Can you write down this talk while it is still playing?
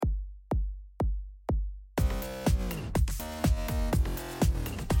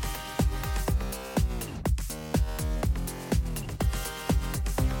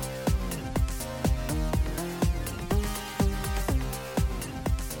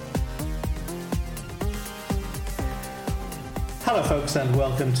Hello folks and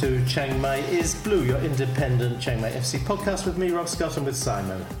welcome to Chiang Mai is Blue, your independent Chiang Mai FC podcast with me, Rob Scott, and with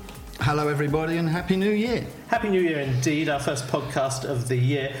Simon. Hello everybody and Happy New Year. Happy New Year indeed, our first podcast of the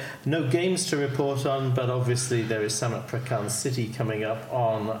year. No games to report on, but obviously there is Samut Prakan City coming up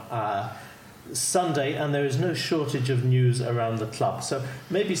on Sunday, and there is no shortage of news around the club. So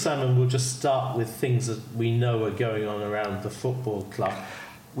maybe, Simon, we'll just start with things that we know are going on around the football club.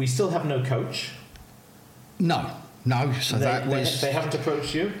 We still have no coach. No, so They haven't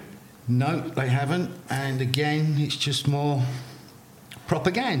approached you? No, they haven't, and again, it's just more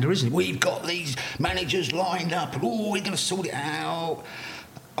propaganda, isn't it? We've got these managers lined up, and we're going to sort it out.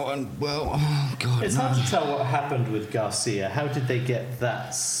 It's hard to tell what happened with Garcia. How did they get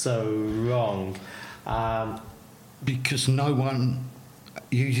that so wrong? Because no one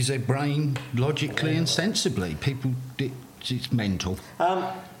uses their brain logically and sensibly. It's mental.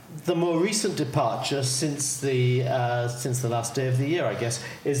 The more recent departure since the last day of the year, I guess,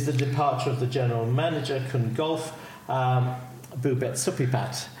 is the departure of the general manager, Kun Golf, Bubet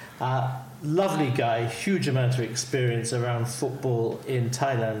Supipat. Lovely guy, huge amount of experience around football in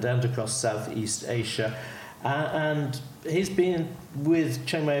Thailand and across Southeast Asia. And he's been with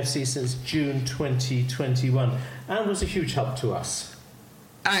Chiang Mai FC since June 2021 and was a huge help to us.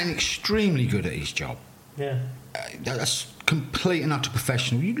 And extremely good at his job. Yeah. That's complete and utter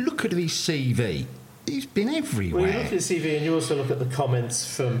professional. You look at his CV, he's been everywhere. Well, you look at his CV and you also look at the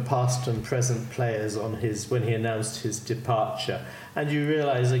comments from past and present players on when he announced his departure, and you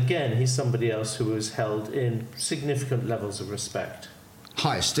realise again he's somebody else who was held in significant levels of respect.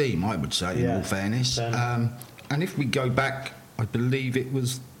 High esteem, I would say, in all fairness. And if we go back, I believe it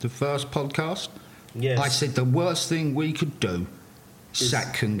was the first podcast. Yes. I said the worst thing we could do is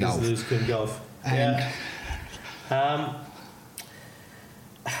sack Kun Golf. Lose Kun Golf.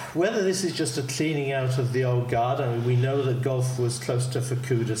 Whether this is just a cleaning out of the old guard, I mean, we know that Golf was close to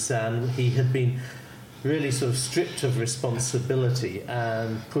Fukuda-san. He had been really sort of stripped of responsibility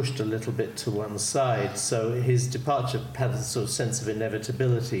and pushed a little bit to one side, so his departure had a sort of sense of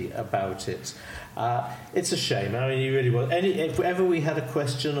inevitability about it. It's a shame. I mean, he really was. If ever we had a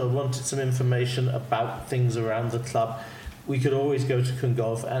question or wanted some information about things around the club, we could always go to Kun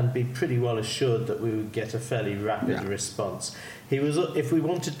Golf and be pretty well assured that we would get a fairly rapid response. He was, if we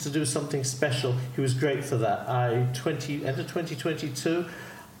wanted to do something special, he was great for that. End of 2022,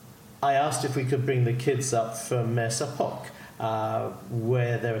 I asked if we could bring the kids up from Sapok,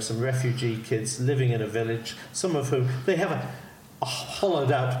 where there are some refugee kids living in a village, some of whom, they have a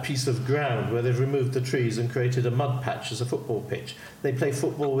hollowed out piece of ground where they've removed the trees and created a mud patch as a football pitch. They play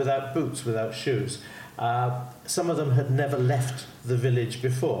football without boots, without shoes. Some of them had never left the village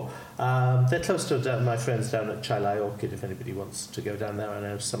before. They're close to my friends down at Chai Lai Orchid, if anybody wants to go down there. I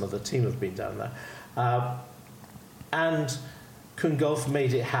know some of the team have been down there. And Kun Golf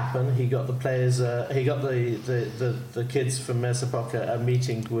made it happen. He got the players, he got the kids from Mesapok a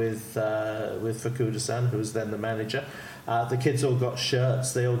meeting with Fukuda-san, who was then the manager. The kids all got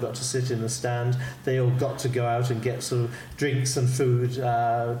shirts, they all got to sit in the stand, they all got to go out and get sort of drinks and food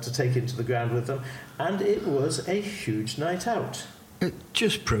to take into the ground with them, and it was a huge night out. It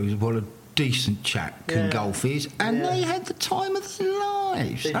just proves what a decent chap Kun Golf is, and they had the time of their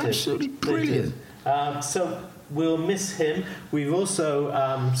lives. Absolutely brilliant. So we'll miss him. We've also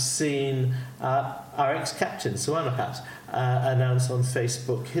seen our ex-captain, Suwanapat, announce on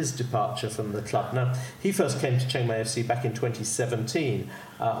Facebook his departure from the club. Now, he first came to Chiang Mai FC back in 2017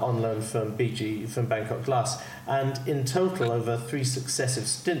 on loan from Bangkok Glass, and in total, over 3 successive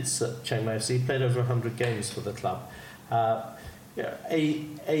stints at Chiang Mai FC, played over 100 games for the club.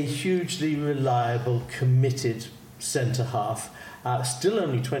 A hugely reliable, committed centre-half. Still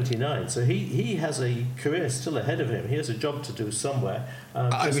only 29, so he has a career still ahead of him. He has a job to do somewhere.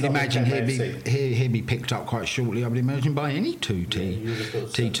 I would imagine he'll be picked up quite shortly, I would imagine, by any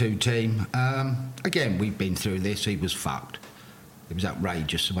T2 team. Again, we've been through this. He was fucked. It was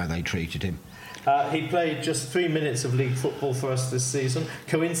outrageous the way they treated him. He played just 3 minutes of league football for us this season,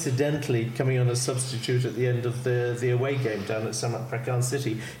 coincidentally coming on as substitute at the end of the away game down at Samut Prakan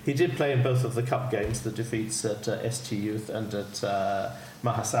City. He did play in both of the cup games, the defeats at ST Youth and at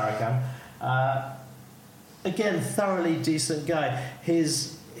Mahasarakam. Again, thoroughly decent guy.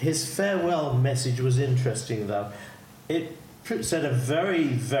 His farewell message was interesting, though. It said a very,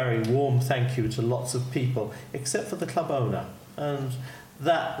 very warm thank you to lots of people, except for the club owner. And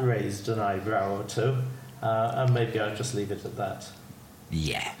that raised an eyebrow or two, and maybe I'll just leave it at that.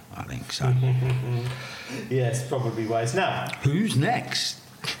 Yeah, I think so. Yes, probably wise. Now, who's next?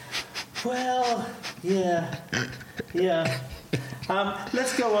 Well, yeah.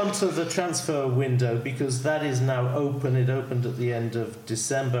 Let's go on to the transfer window, because that is now open. It opened at the end of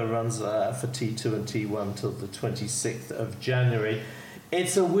December, runs for T2 and T1 till the 26th of January.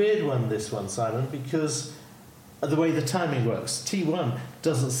 It's a weird one, this one, Simon, because the way the timing works, T1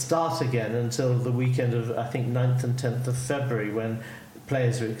 doesn't start again until the weekend of, I think, 9th and 10th of February, when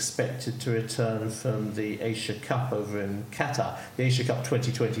players are expected to return from the Asia Cup over in Qatar. The Asia Cup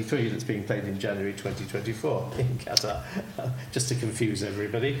 2023 that's being played in January 2024 in Qatar, just to confuse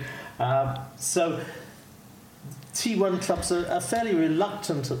everybody. So T1 clubs are fairly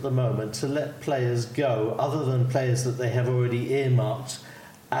reluctant at the moment to let players go, other than players that they have already earmarked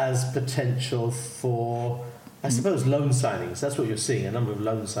as potential for, I suppose, loan signings. That's what you're seeing, a number of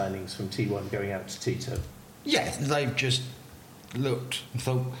loan signings from T1 going out to T2. Yeah, they've just looked and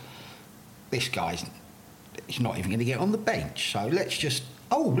thought, this guy's he's not even going to get on the bench, so let's just,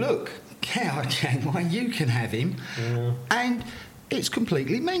 oh look, Kao Chang Wai, you can have him. And it's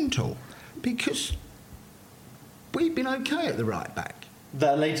completely mental, because we've been okay at the right back.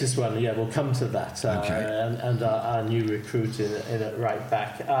 That latest one, yeah, we'll come to that. Okay. And our new recruit in at right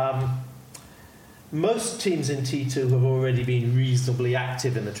back. Most teams in T2 have already been reasonably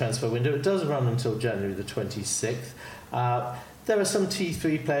active in the transfer window. It does run until January the 26th. There are some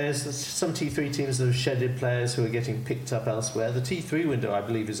T3 players, some T3 teams that have shedded players who are getting picked up elsewhere. The T3 window, I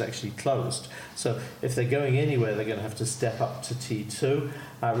believe, is actually closed. So if they're going anywhere, they're going to have to step up to T2.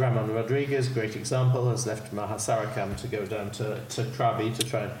 Ramon Rodriguez, great example, has left Mahasarakam to go down to Krabi to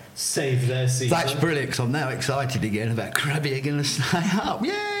try and save their season. That's brilliant, because I'm now excited again about Krabi are going to stay up.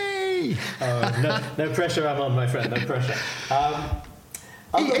 Yay! No pressure, Ramon, my friend, no pressure.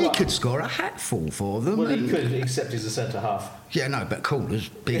 He could score a hatful for them. Well, he could, except he's a centre-half. Yeah, no, but corners,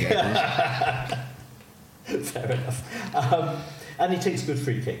 big headers. Fair enough. And he takes good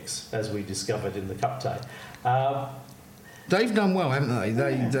free kicks, as we discovered in the cup tie. They've done well, haven't they?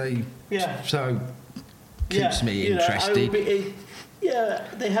 They so keeps me interested. Yeah,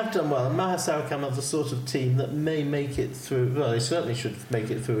 they have done well. And Mahasarakam are the sort of team that may make it through. Well, they certainly should make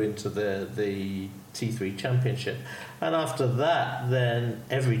it through into the T3 Championship. And after that, then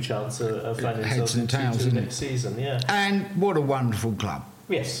every chance of finding themselves in T2 next season. Yeah. And what a wonderful club.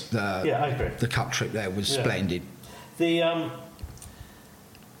 Yes. I agree. The cup trip there was splendid. The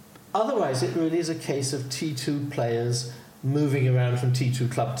otherwise, it really is a case of T2 players moving around from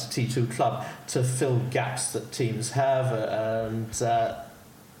T2 club to T2 club to fill gaps that teams have, and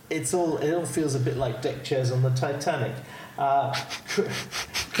it all feels a bit like deck chairs on the Titanic.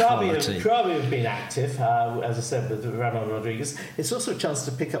 Krabi have been active, as I said, with Ramon Rodriguez. It's also a chance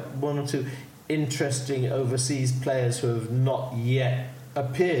to pick up one or two interesting overseas players who have not yet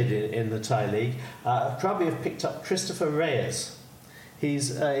appeared in the Thai League. Krabi have picked up Christopher Reyes.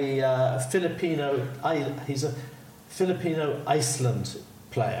 He's a Filipino Iceland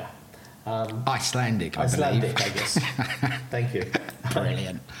player. Icelandic, I guess. Thank you.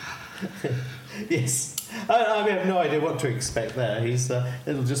 Brilliant. Yes. I have no idea what to expect there.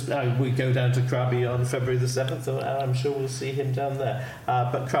 It'll just we go down to Krabi on February the 7th, and I'm sure we'll see him down there.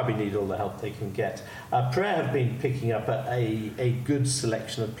 But Krabi need all the help they can get. Prayer have been picking up a good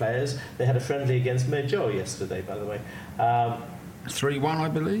selection of players. They had a friendly against Major yesterday, by the way. 3-1, I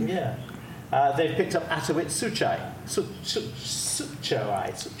believe. Yeah. They've picked up Atawit Suchai.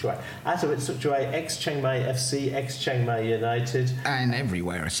 Atawit Suchai, ex-Chiang Mai FC, ex-Chiang Mai United. And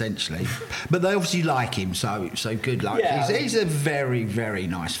everywhere, essentially. But they obviously like him, so good luck. Yeah. He's a very, very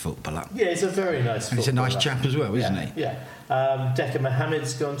nice footballer. Yeah, he's a very nice footballer. He's a nice chap as well, isn't he? Yeah. Decca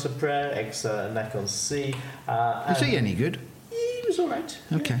Mohammed's gone to Prayer, ex-Nakhon Si. Is he any good? He was all right.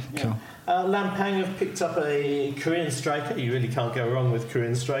 Okay, cool. Lampang have picked up a Korean striker. You really can't go wrong with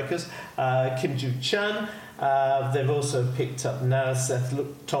Korean strikers. Kim Joo-chan. They've also picked up Naraseth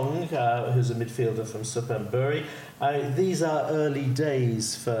Luktong, who's a midfielder from Suphanburi. These are early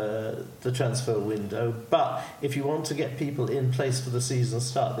days for the transfer window, but if you want to get people in place for the season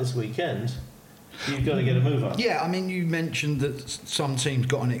start this weekend, you've got to get a move on. Yeah, I mean, you mentioned that some teams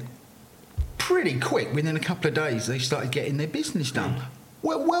got on it pretty quick. Within a couple of days, they started getting their business done.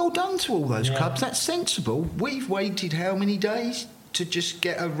 Well done to all those clubs. That's sensible. We've waited how many days to just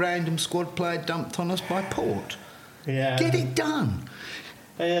get a random squad player dumped on us by Port? Yeah. Get it done.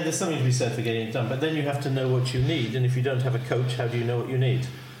 Yeah, there's something to be said for getting it done, but then you have to know what you need, and if you don't have a coach, how do you know what you need?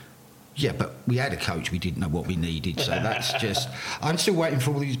 Yeah, but we had a coach, we didn't know what we needed, so that's just... I'm still waiting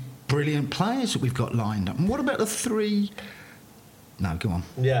for all these brilliant players that we've got lined up. And what about the three... No, go on.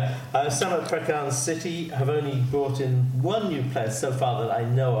 Yeah, Samut Prakan City have only brought in one new player so far that I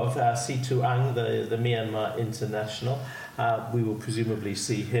know of, Situ Ang, the Myanmar international. We will presumably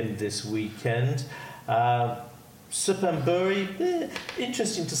see him this weekend. Suphanburi,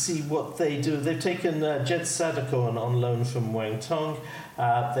 interesting to see what they do. They've taken Jed Sadako on loan from Wang Tong.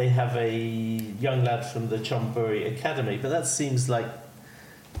 They have a young lad from the Chonburi Academy, but that seems like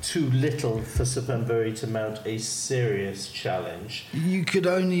too little for Suphanburi to mount a serious challenge. You could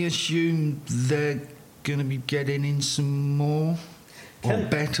only assume they're going to be getting in some more or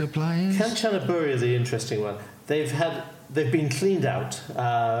better players. Kanchanaburi are the interesting one. They've been cleaned out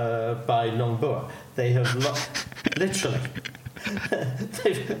by Nongbua. They have literally.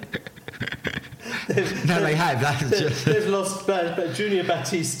 They've lost Junior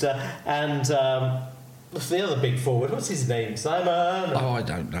Batista and what's the other big forward? What's his name? Simon? Oh, I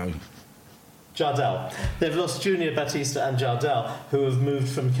don't know. Jardel. They've lost Junior Batista and Jardel, who have moved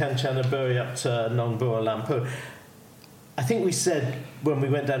from Kanchanaburi up to Nongbua Lampu. I think we said when we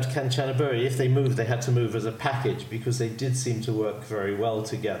went down to Kanchanaburi, if they moved, they had to move as a package because they did seem to work very well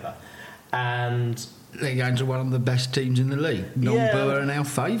together. And they're going to one of the best teams in the league. Nongbua are now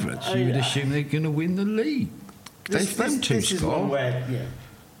favourites. You would assume they're going to win the league. They've them to this score. Is one where,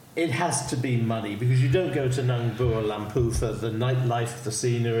 it has to be money because you don't go to Nongbua Lampu for the nightlife, the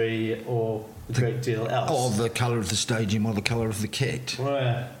scenery, or a great deal else. Or the colour of the stadium or the colour of the kit.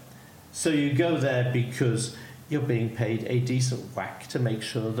 Well, so you go there because you're being paid a decent whack to make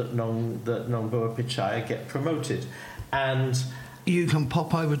sure that Nongbua Pichaya get promoted. And you can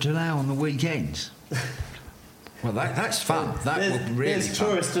pop over to Lao on the weekends. Well, that's fun. That would really there's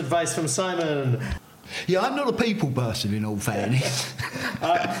tourist advice from Simon. Yeah, I'm not a people person, in all fairness.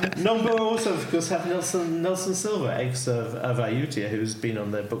 Nongbua also, of course, have Nelson Silva, ex of Ayutthaya, who's been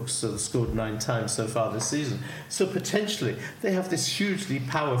on their books, scored 9 times so far this season. So potentially, they have this hugely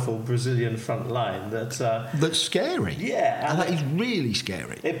powerful Brazilian front line that's scary. Yeah, and that is really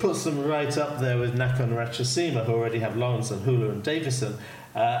scary. It puts them right up there with Nakhon Ratchasima, who already have Lawrence and Hulu and Davison,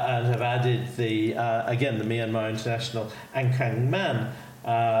 and have added the Myanmar international Ankang Man.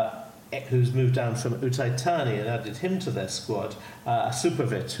 Who's moved down from Uthai Thani and added him to their squad.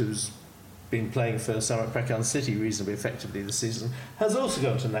 Supravit, who's been playing for Samut Prakan City reasonably effectively this season, has also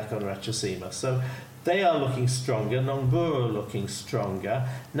gone to Nakhon Ratchasima. So they are looking stronger. Nongbua are looking stronger.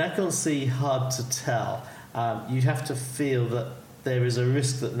 Nakhon Si, hard to tell. You'd have to feel that there is a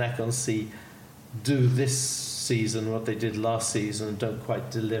risk that Nakhon Si do this season what they did last season and don't quite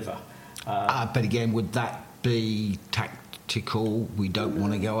deliver. But again, would that be we don't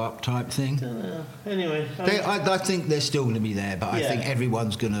want to go up type thing? Anyway, I think they're still going to be there, but I think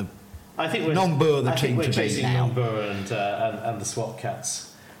everyone's going to. I think Nongbua the team to beat now. Nongbua and the SWAT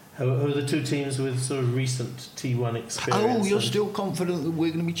Cats, who are the two teams with sort of recent T1 experience. Oh, you're still confident that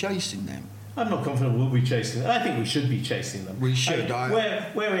we're going to be chasing them? I'm not confident we'll be chasing them. I think we should be chasing them. We should.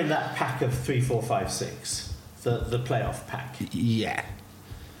 We're in that pack of 3, 4, 5, 6, the playoff pack. Yeah.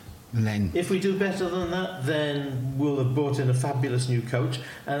 And then, if we do better than that, then we'll have brought in a fabulous new coach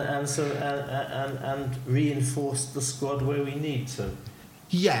and reinforced the squad where we need to.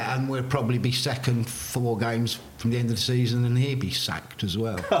 Yeah, and we'll probably be second 4 games from the end of the season, and he'll be sacked as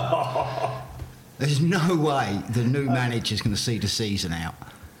well. There's no way the new manager's going to see the season out.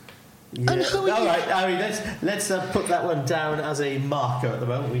 Yeah. All right, Ari, let's put that one down as a marker at the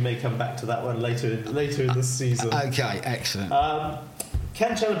moment. We may come back to that one later in the season. Okay, excellent.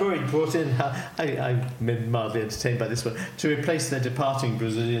 Kanchanaburi brought in, I'm mildly entertained by this one, to replace their departing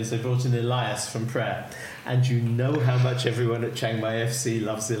Brazilians. They brought in Elias from Prayer. And you know how much everyone at Chiang Mai FC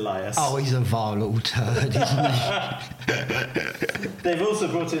loves Elias. Oh, he's a vile little turd, isn't he? They've also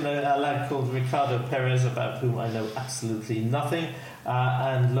brought in a lad called Ricardo Perez, about whom I know absolutely nothing,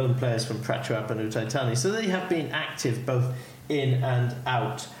 and loan players from Prachuap and Uthai Thani. So they have been active both in and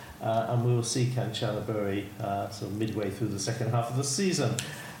out. And we will see Kanchanaburi sort of midway through the second half of the season.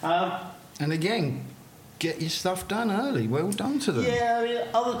 And again, get your stuff done early. Well done to them. Yeah, I mean,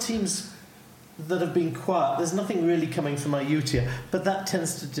 other teams that have been quiet, there's nothing really coming from Ayutthaya, but that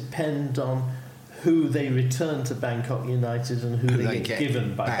tends to depend on who they return to Bangkok United and who they get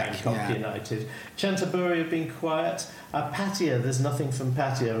given by Bangkok United. Chantaburi have been quiet. Pattaya, there's nothing from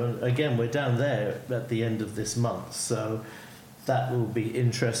Pattaya. And again, we're down there at the end of this month, so that will be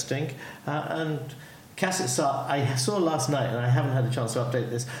interesting. And Kasetsart, I saw last night, and I haven't had a chance to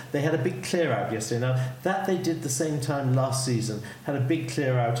update this, they had a big clear out yesterday. Now, that they did the same time last season, had a big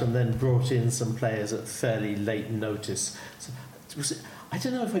clear out and then brought in some players at fairly late notice. So, I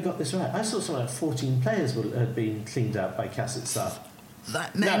don't know if I got this right. I saw something like 14 players had been cleaned out by Kasetsart.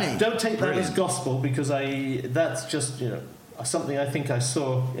 That many? Now, don't take that as gospel, because that's just something I think I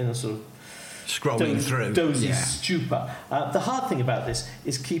saw in a sort of scrolling through dozy stupor. The hard thing about this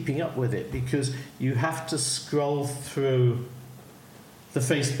is keeping up with it, because you have to scroll through the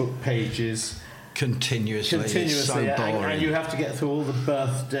Facebook pages continuously. It's so boring. And you have to get through all the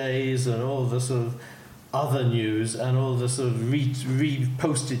birthdays and all the sort of other news and all the sort of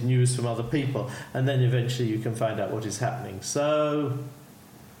reposted news from other people, and then eventually you can find out what is happening. So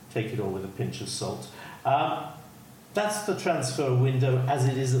take it all with a pinch of salt. That's the transfer window as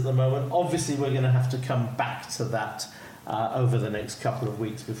it is at the moment. Obviously we're going to have to come back to that over the next couple of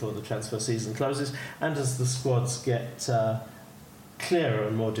weeks before the transfer season closes, and as the squads get clearer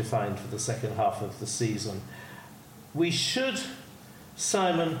and more defined for the second half of the season. We should,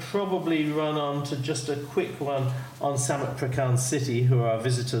 Simon, probably run on to just a quick one on Samut Prakan City, who are our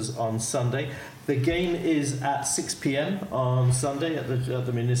visitors on Sunday. The game is at 6 p.m. on Sunday at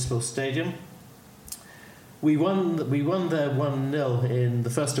the Municipal Stadium. We won there 1-0 in the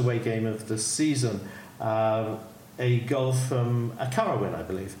first away game of the season. A goal from a Karawin, I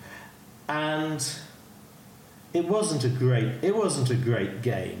believe, and it wasn't a great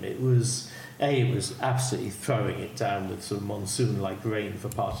game. It was absolutely throwing it down with sort of monsoon-like rain for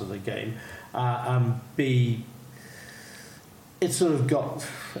part of the game, and B, it sort of got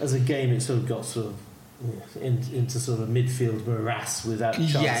into sort of midfield morass without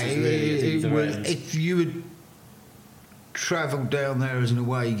chances really at either end. If you had travelled down there as an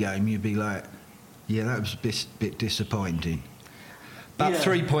away game, you'd be like, yeah, that was a bit disappointing. But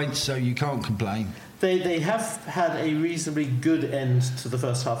 3 points, so you can't complain. They have had a reasonably good end to the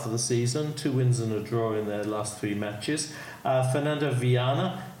first half of the season, 2 wins and a draw in their last 3 matches. Fernando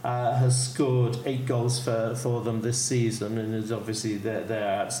Viana has scored 8 goals for them this season, and is obviously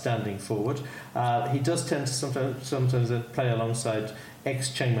their outstanding forward. He does tend to sometimes play alongside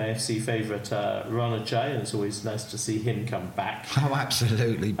ex-Chiang Mai FC favourite Ranajai, and it's always nice to see him come back. Oh,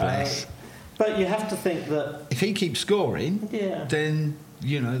 absolutely, bless. But you have to think that if he keeps scoring, then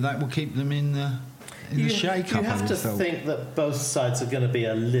that will keep them in the shake-up. You have to think that both sides are going to be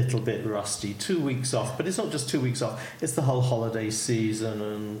a little bit rusty. 2 weeks off, but it's not just 2 weeks off. It's the whole holiday season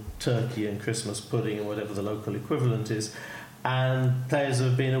and turkey and Christmas pudding and whatever the local equivalent is. And players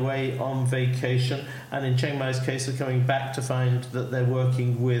have been away on vacation, and in Chiang Mai's case are coming back to find that they're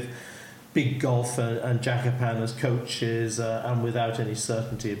working with Big Golf and Jakapan as coaches, and without any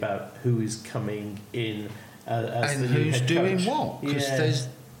certainty about who is coming in as and the new who's head doing coach. what, because there's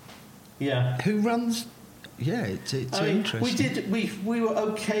who runs. It's interesting. We were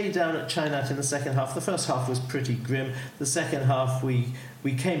okay down at Chainat in the second half. The first half was pretty grim. The second half we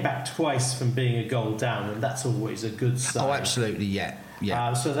came back twice from being a goal down, and that's always a good sign. Oh, absolutely, yeah.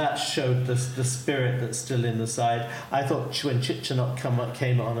 So that showed the spirit that's still in the side. I thought when Chichanok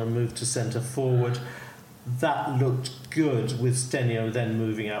came on and moved to centre forward, that looked good with Stenio then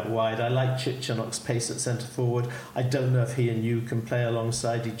moving out wide. I like Chichanok's pace at centre forward. I don't know if he and you can play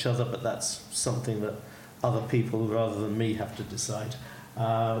alongside each other, but that's something that other people rather than me have to decide.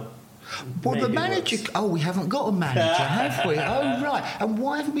 The manager... Oh, we haven't got a manager, have we? Oh, right. And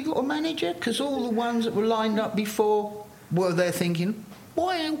why haven't we got a manager? Because all the ones that were lined up before were there thinking,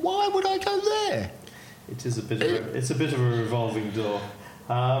 why would I go there? It is a bit of a revolving door.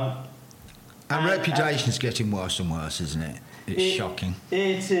 Our reputation's getting worse and worse, isn't it? It's shocking.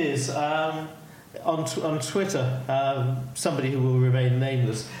 It is. On Twitter, somebody who will remain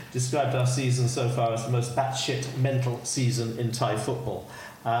nameless described our season so far as the most batshit mental season in Thai football.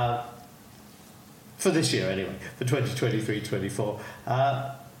 For this year, anyway, for 2023-24.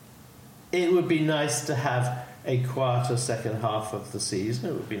 It would be nice to have a quieter second half of the season.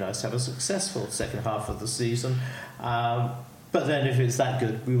 It would be nice to have a successful second half of the season. But then if it's that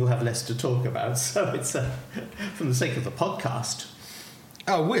good, we will have less to talk about. So it's from the sake of the podcast.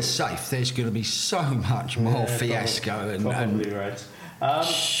 Oh, we're safe. There's going to be so much more fiasco probably and right.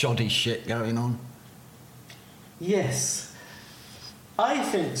 shoddy shit going on. Yes. I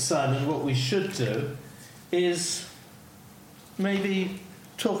think, Simon, what we should do is maybe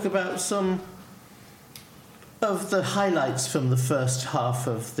talk about some of the highlights from the first half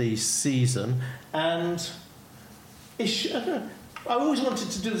of the season, and I always wanted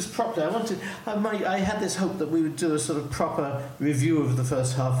to do this properly. I had this hope that we would do a sort of proper review of the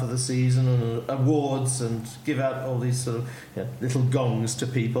first half of the season and awards and give out all these sort of little gongs to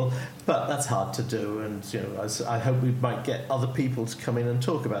people, but that's hard to do. And I hope we might get other people to come in and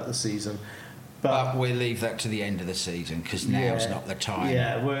talk about the season. But we'll leave that to the end of the season because now's not the time.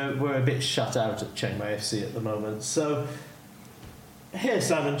 Yeah, we're a bit shut out at Chiang Mai FC at the moment. So here,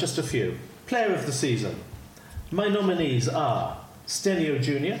 Simon, just a few. Player of the season. My nominees are Stenio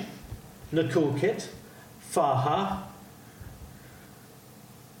Jr., Nakul Kit, Faha,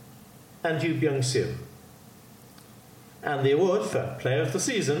 and Yu Byung Siu. And the award for Player of the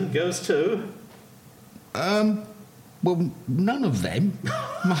Season goes to... Well, none of them.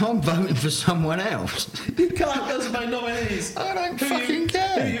 I'm voting for someone else. You can't. Those are my nominees. I don't fucking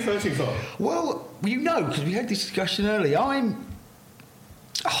care. Who are you voting for? Well, you know, because we had this discussion earlier.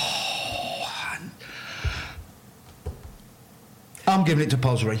 I'm giving it to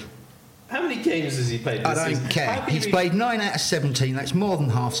Posry. How many games has he played this season? I don't care. He's played 9 out of 17. That's more than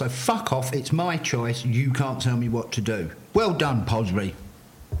half, so fuck off. It's my choice. You can't tell me what to do. Well done, Posry.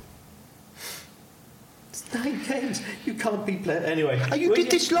 It's 9 games. You can't be playing... Anyway. Oh, you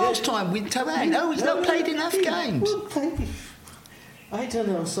did this last time with Taran. Oh, he's not played enough games. I don't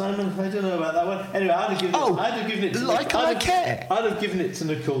know, Simon. I don't know about that one. Anyway, I'd have given it to I'd have given it to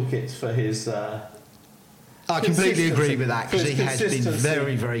Nicole Kitts for his... I completely agree with that, because he has been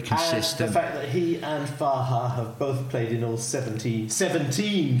very, very consistent. And the fact that he and Farha have both played in all 17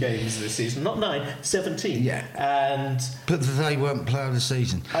 games this season, not 9, 17. Yeah. But they weren't player of the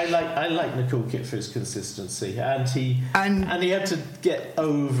season. I like Nicole Kitts for his consistency, and he had to get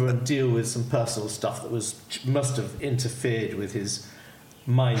over and deal with some personal stuff that must have interfered with his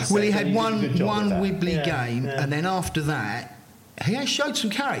mindset. Well, he had one wibbly game, and then after that. He has showed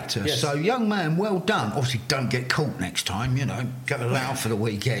some character, so young man, well done. Obviously, don't get caught next time, Go allow for the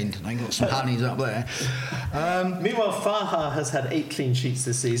weekend. They got some honeys up there. Meanwhile, Farha has had 8 clean sheets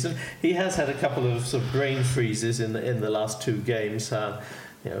this season. He has had a couple of sort of brain freezes in the last 2 games,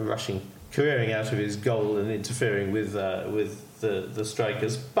 careering out of his goal and interfering with the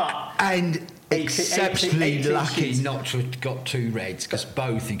strikers, exceptionally lucky not to have got 2 reds, because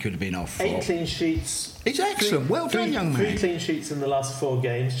both he could have been off for. 8 clean sheets. He's excellent. Well done, young man. 3 clean sheets in the last 4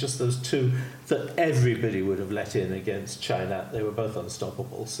 games, just those 2 that everybody would have let in against China. They were both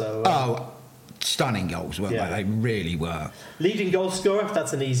unstoppable. So stunning goals, weren't they? They really were. Leading goal scorer,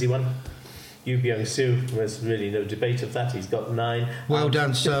 that's an easy one. Yu Byung-soo, there's really no debate of that. He's got 9. Well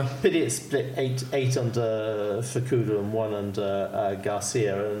done, sir. Pity it split 8 under Fukuda and 1 under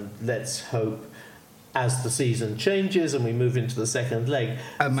Garcia. And let's hope, as the season changes and we move into the second leg,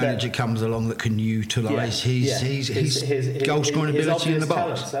 a manager comes along that can utilise his goal scoring ability in the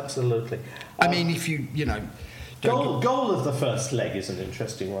box. Talents, absolutely. I mean, if you goal of the first leg is an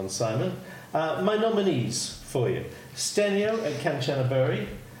interesting one, Simon. My nominees for you: Stenio at Kanchanaburi.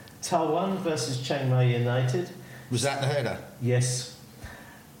 Taiwan versus Chiang Mai United. Was that the header? Yes.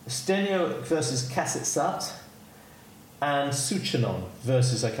 Stenio versus Kasetsat. And Sucheon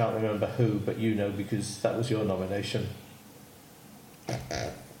versus, I can't remember who, but because that was your nomination.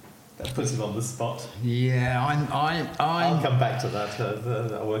 That puts him on the spot. Yeah, I'll come back to that.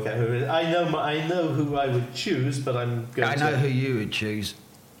 I'll work out who it is. I know who I would choose, but I know who you would choose.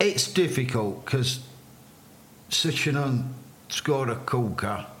 It's difficult because Sucheon scored a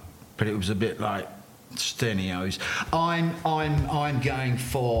corker, but it was a bit like Stenio's. I'm going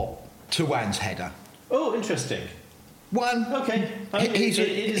for Tuan's header. Oh, interesting. Okay. It is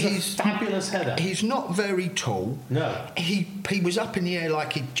a fabulous header. He's not very tall. No. He was up in the air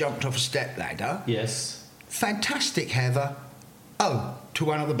like he'd jumped off a step ladder. Yes. Fantastic header.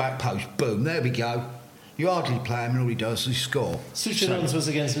 Tuan on the back post. Boom. There we go. You hardly play him, and all he does is score. Sucheon's was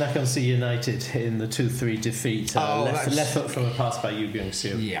against Nakhon United in the 2-3 defeat. Left foot from a pass by Yu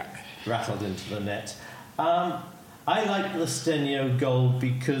Byung-soo. Yeah. Rattled into the net. I like the Stenio goal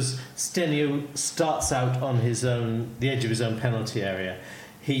because Stenio starts out on the edge of his own penalty area.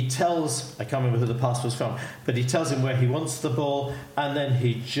 He tells, I can't remember who the pass was from, but he tells him where he wants the ball, and then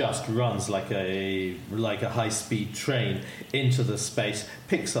he just runs like a high-speed train into the space,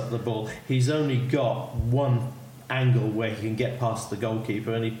 picks up the ball. He's only got one angle where he can get past the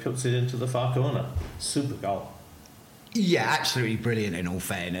goalkeeper, and he puts it into the far corner. Super goal. Yeah, absolutely brilliant in all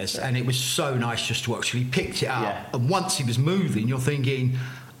fairness, and it was so nice just to watch. He picked it up, and once he was moving, you're thinking,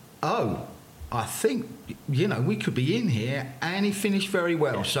 I think, we could be in here, and he finished very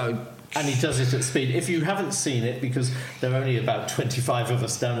well. Yeah. And he does it at speed. If you haven't seen it, because there are only about 25 of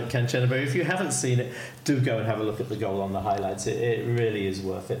us down at Kanchanaburi, if you haven't seen it, do go and have a look at the goal on the highlights. It really is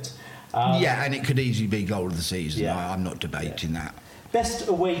worth it. And it could easily be goal of the season. Yeah. I'm not debating that. Best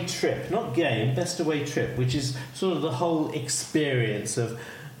away trip, not game, best away trip, which is sort of the whole experience of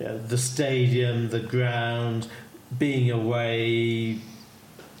the stadium, the ground, being away,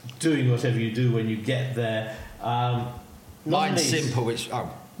 doing whatever you do when you get there. Mine's simple.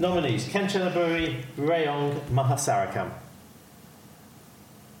 Nominees: Kanchanaburi, Rayong, Mahasarakam.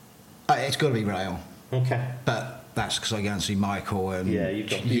 It's got to be Rayong. Okay. But that's because I go and see Michael and you've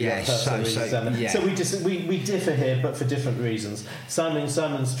got personal reasons. So we differ here, but for different reasons.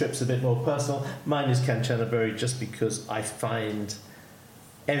 Simon's trip's a bit more personal. Mine is Kanchanaburi, just because I find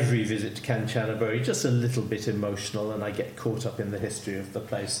every visit to Kanchanaburi just a little bit emotional, and I get caught up in the history of the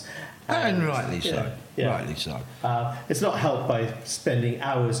place. And rightly so. Yeah. Rightly so. It's not helped by spending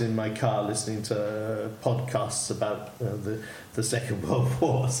hours in my car listening to podcasts about the Second World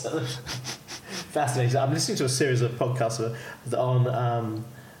War. So fascinating. I'm listening to a series of podcasts on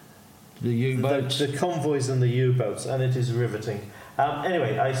the U-boats, the convoys and the U-boats, and it is riveting.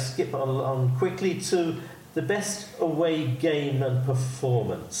 Anyway, I skip on quickly to the best away game and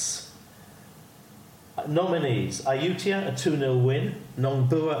performance. Nominees: Ayutthaya, a 2-0 win;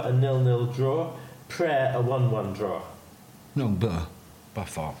 Nongbua, a 0-0 draw; Prayer, a 1-1 draw. Nongbua, by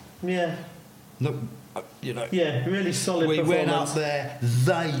far. Yeah. Look, Yeah, really solid performance. We went up there,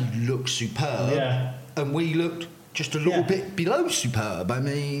 they looked superb, and we looked just a little bit below superb. I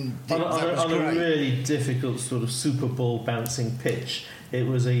mean, on a really difficult sort of Super Bowl bouncing pitch, it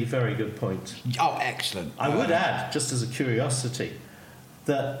was a very good point. Oh, excellent. I would add, just as a curiosity,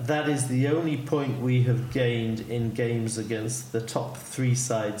 that is the only point we have gained in games against the top 3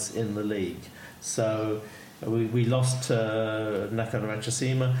 sides in the league. So we lost to Nakhon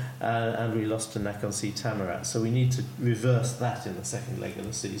Ratchasima and we lost to Nakhon Si Thammarat. So we need to reverse that in the second leg of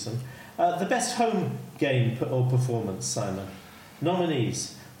the season. The best home game or performance, Simon.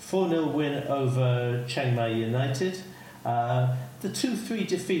 Nominees: 4-0 win over Chiang Mai United. The 2-3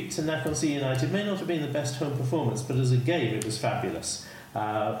 defeat to Nakhon Si United may not have been the best home performance, but as a game it was fabulous.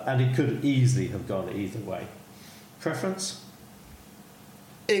 And it could easily have gone either way. Preference?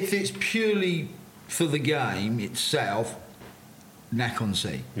 If it's purely for the game itself, Nakhon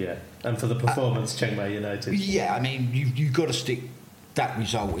Si. Yeah, and for the performance, Chiang Mai United. Yeah, I mean, you've got to stick that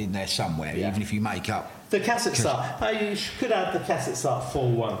result in there somewhere, even if you make up. The Kasset start. You could add the Kasset start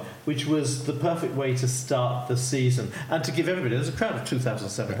 4-1, which was the perfect way to start the season. And to give everybody, there's a crowd of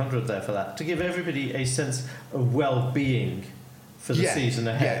 2,700 there for that, to give everybody a sense of well-being for the season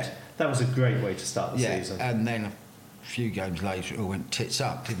ahead. Yeah. That was a great way to start the season. And then a few games later, it all went tits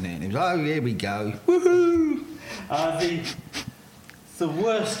up, didn't it? And it was, oh, here we go. Woohoo! The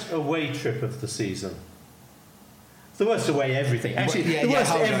worst away trip of the season. The worst away everything. Actually, the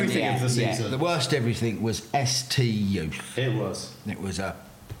worst everything of the season. The worst everything was ST Youth. It was. It was a...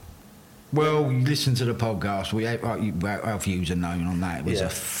 Well, you listen to the podcast. Our views are known on that. It was a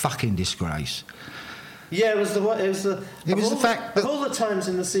fucking disgrace. Yeah, it was the fact that of all the times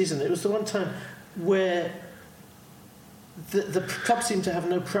in the season, it was the one time where the club seemed to have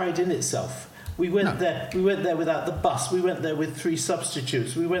no pride in itself. We went there without the bus. We went there with 3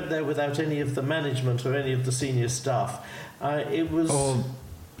 substitutes. We went there without any of the management or any of the senior staff. It was... Or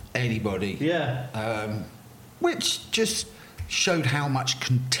anybody. Yeah. Which just showed how much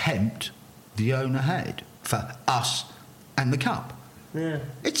contempt the owner had for us and the cup. Yeah.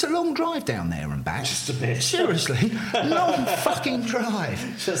 It's a long drive down there and back. Just a bit. Seriously. Long fucking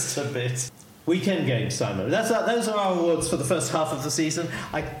drive. Just a bit. Weekend games, Simon. Those are our awards for the first half of the season.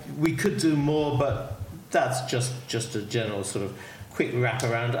 We could do more, but that's just a general sort of quick wrap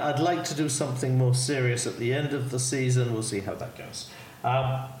around. I'd like to do something more serious at the end of the season. We'll see how that goes.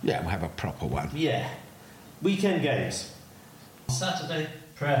 We'll have a proper one. Yeah. Weekend games. On Saturday,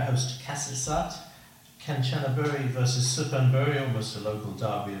 Prayer host Kasetsart. Kanchanaburi versus Suphanburi, almost a local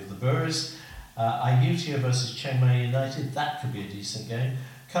derby of the Burhs. Ayutthaya versus Chiang Mai United. That could be a decent game.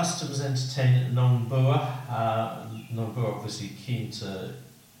 Customs entertain Nongbua. Nongbua obviously keen to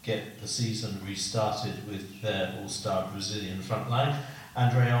get the season restarted with their all-star Brazilian front line.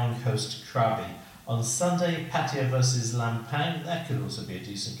 And Rayong host Krabi. On Sunday, Pattaya versus Lampang. That could also be a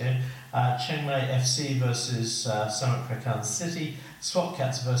decent game. Chiang Mai FC versus Samut Prakan City. Swat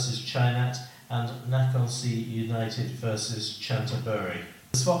Cats versus Chainat. And Nakhon Si United versus Chantaburi.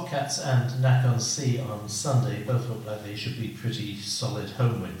 The Swat Cats and Nakhon Si on Sunday both look like they should be pretty solid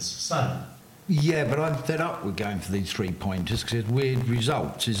home wins. Simon? Yeah, but I'm fed up with going for these 3-pointers because there's weird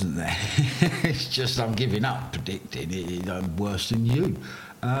results, isn't there? It's just I'm giving up predicting it. I'm worse than you.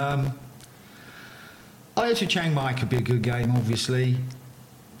 IOTA Chiang Mai could be a good game, obviously.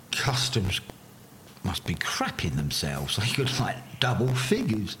 Customs must be crapping themselves. They could double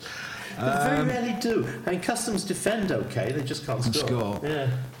figures. They very rarely do. I mean, Customs defend okay, they just can't score. Yeah.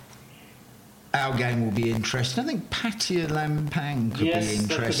 Our game will be interesting. I think Pattaya Lampang could be interesting.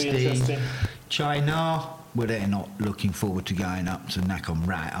 That could be interesting. China, well, they're not looking forward to going up to Nakhon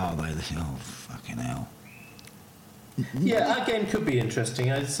Rat, are they? They think, oh, fucking hell. Yeah, our game could be interesting.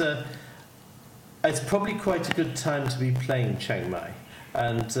 It's probably quite a good time to be playing Chiang Mai.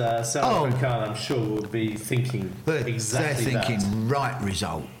 And Samut Prakan, I'm sure, will be thinking exactly that. They're thinking right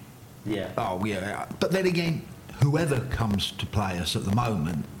result. Yeah. Oh, yeah. But then again, whoever comes to play us at the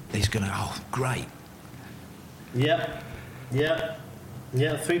moment is going to, great. Yep.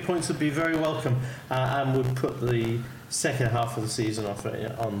 Yeah, 3 points would be very welcome and would put the second half of the season off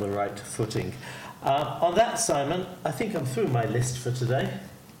on the right footing. On that, Simon, I think I'm through my list for today.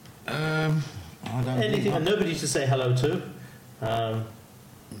 I don't Anything and nobody to say hello to?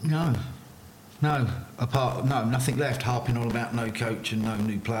 No, nothing left. Harping on about no coach and no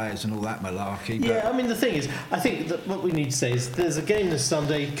new players and all that malarkey. Yeah, I mean, the thing is, I think that what we need to say is there's a game this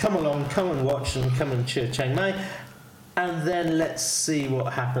Sunday. Come along, come and watch, and come and cheer Chiang Mai, and then let's see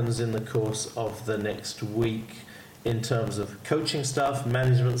what happens in the course of the next week in terms of coaching staff,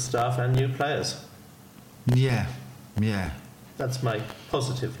 management staff, and new players. Yeah. That's my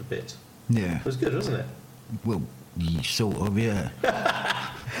positive bit. Yeah. It was good, wasn't it? Well, sort of, yeah.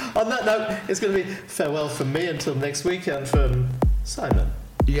 On that note, it's going to be farewell from me until next week and from Simon.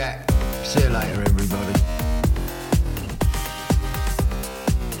 Yeah. See you later, everybody.